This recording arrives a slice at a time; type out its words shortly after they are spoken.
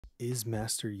Is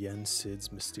Master Yen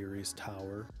Sid's mysterious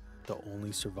tower the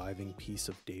only surviving piece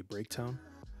of Daybreak Town?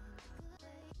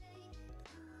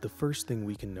 The first thing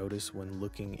we can notice when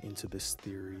looking into this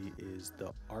theory is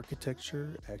the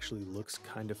architecture actually looks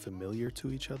kind of familiar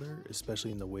to each other,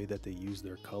 especially in the way that they use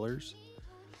their colors.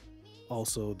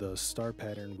 Also, the star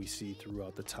pattern we see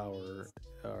throughout the tower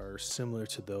are similar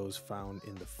to those found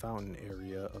in the fountain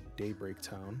area of Daybreak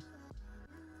Town.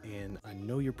 And I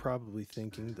know you're probably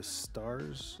thinking the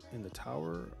stars in the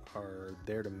tower are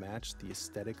there to match the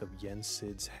aesthetic of Yen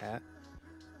Sid's hat,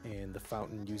 and the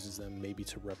fountain uses them maybe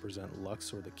to represent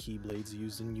Lux or the Keyblades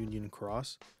used in Union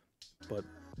Cross. But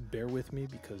bear with me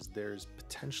because there's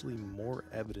potentially more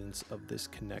evidence of this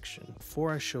connection.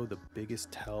 Before I show the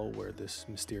biggest tell where this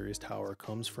mysterious tower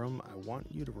comes from, I want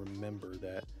you to remember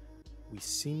that we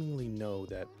seemingly know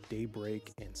that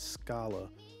Daybreak and Scala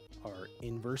are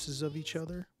inverses of each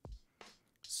other.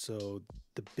 So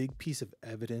the big piece of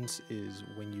evidence is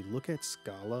when you look at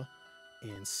Scala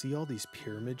and see all these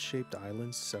pyramid-shaped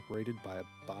islands separated by a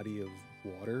body of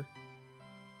water,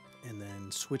 and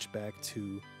then switch back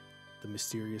to the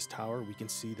mysterious tower, we can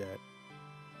see that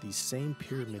these same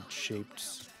pyramid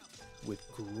shapes with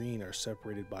green are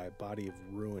separated by a body of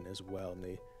ruin as well, and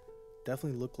they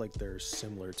definitely look like they're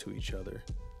similar to each other.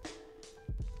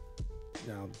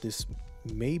 Now, this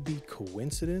may be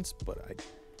coincidence, but I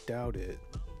doubt it.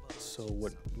 So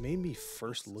what made me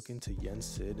first look into Yen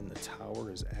Sid and the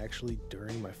tower is actually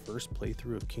during my first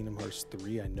playthrough of Kingdom Hearts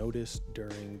 3, I noticed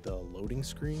during the loading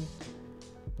screen,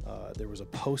 there was a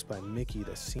post by Mickey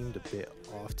that seemed a bit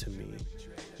off to me.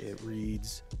 It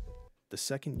reads, "The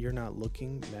second you're not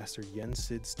looking, Master Yen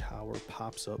Sid's tower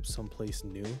pops up someplace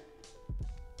new.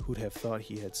 Who'd have thought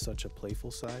he had such a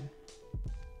playful side?"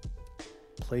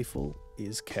 Playful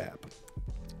is cap.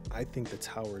 I think the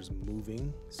tower is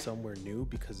moving somewhere new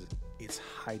because it's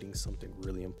hiding something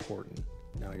really important.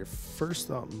 Now, your first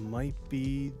thought might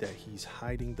be that he's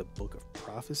hiding the Book of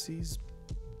Prophecies,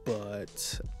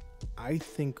 but I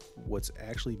think what's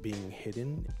actually being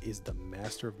hidden is the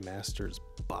Master of Masters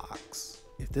box.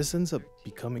 If this ends up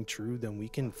becoming true, then we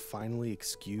can finally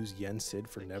excuse Yen Sid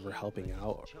for never helping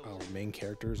out our main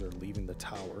characters or leaving the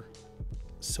tower.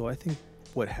 So I think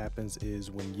what happens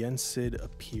is when Yen Sid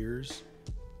appears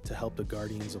to help the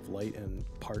Guardians of Light and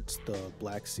parts the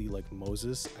Black Sea like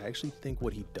Moses, I actually think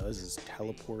what he does is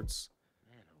teleports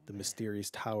the mysterious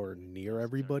tower near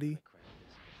everybody.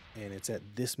 And it's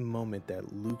at this moment that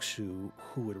Luxu,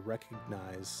 who would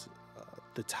recognize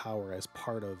the tower as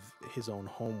part of his own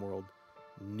homeworld,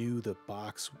 knew the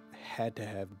box had to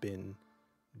have been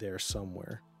there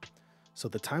somewhere. So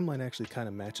the timeline actually kind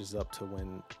of matches up to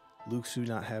when Luxu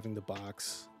not having the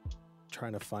box,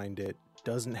 trying to find it,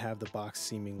 doesn't have the box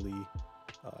seemingly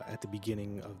at the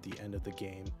beginning of the end of the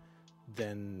game,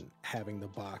 then having the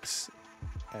box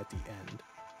at the end.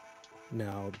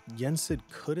 Now, Yen Sid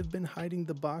could have been hiding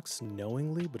the box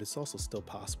knowingly, but it's also still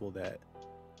possible that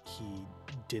he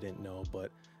didn't know.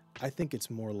 But I think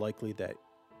it's more likely that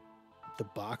the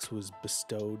box was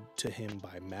bestowed to him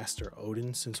by Master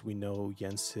Odin, since we know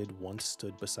Yen Sid once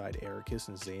stood beside Eraqus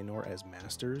and Xehanort as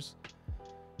masters.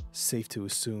 Safe to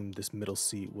assume this middle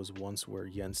seat was once where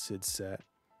Yen Sid sat.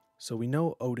 So we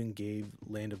know Odin gave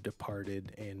Land of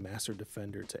Departed and Master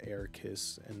Defender to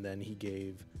Eraqus, and then he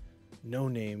gave No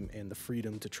Name and the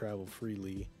freedom to travel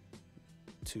freely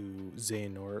to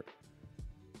Xehanort.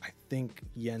 I think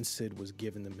Yen Sid was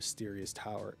given the mysterious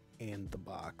tower and the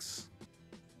box.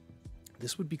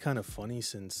 This would be kind of funny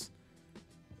since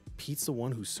Pete's the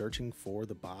one who's searching for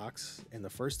the box, and the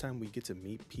first time we get to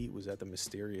meet Pete was at the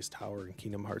mysterious tower in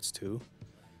Kingdom Hearts 2.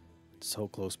 So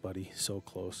close, buddy, so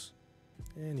close.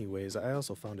 Anyways, I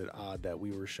also found it odd that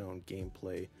we were shown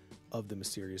gameplay of the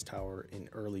mysterious tower in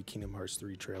early Kingdom Hearts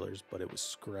 3 trailers, but it was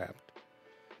scrapped.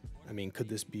 I mean, could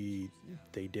this be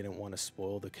they didn't want to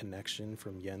spoil the connection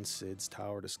from Yen Sid's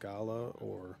tower to Scala,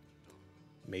 or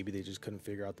maybe they just couldn't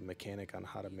figure out the mechanic on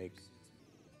how to make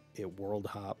it world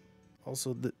hop?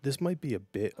 Also, this might be a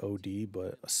bit OD,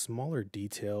 but a smaller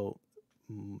detail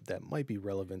that might be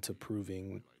relevant to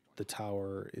proving the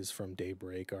tower is from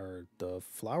Daybreak are the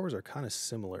flowers are kind of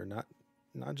similar, not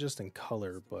just in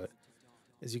color, but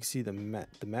as you can see,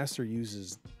 the master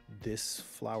uses this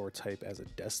flower type as a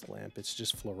desk lamp. It's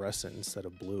just fluorescent instead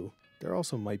of blue. There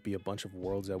also might be a bunch of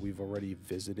worlds that we've already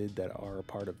visited that are a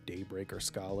part of Daybreak or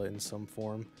Scala in some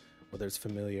form, whether it's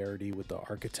familiarity with the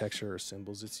architecture or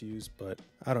symbols it's used, but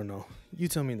I don't know. You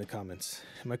tell me in the comments.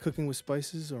 Am I cooking with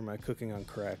spices or am I cooking on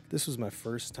crack? This was my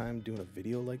first time doing a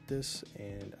video like this,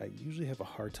 and I usually have a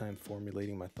hard time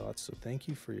formulating my thoughts, so thank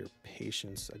you for your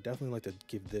patience. I definitely like to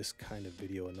give this kind of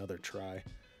video another try.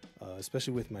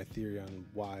 especially with my theory on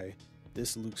why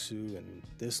this Luxu and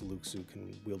this Luxu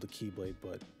can wield a Keyblade,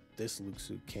 but this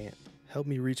Luxu can't. Help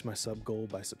me reach my sub goal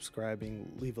by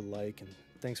subscribing, leave a like, and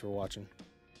thanks for watching.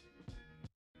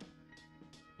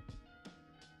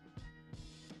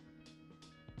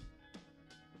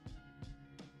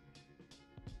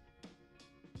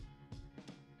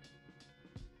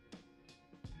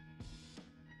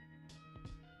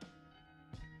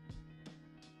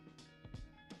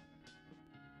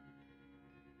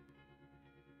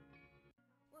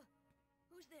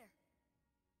 Who's there?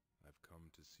 I've come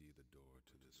to see the door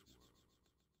to this world.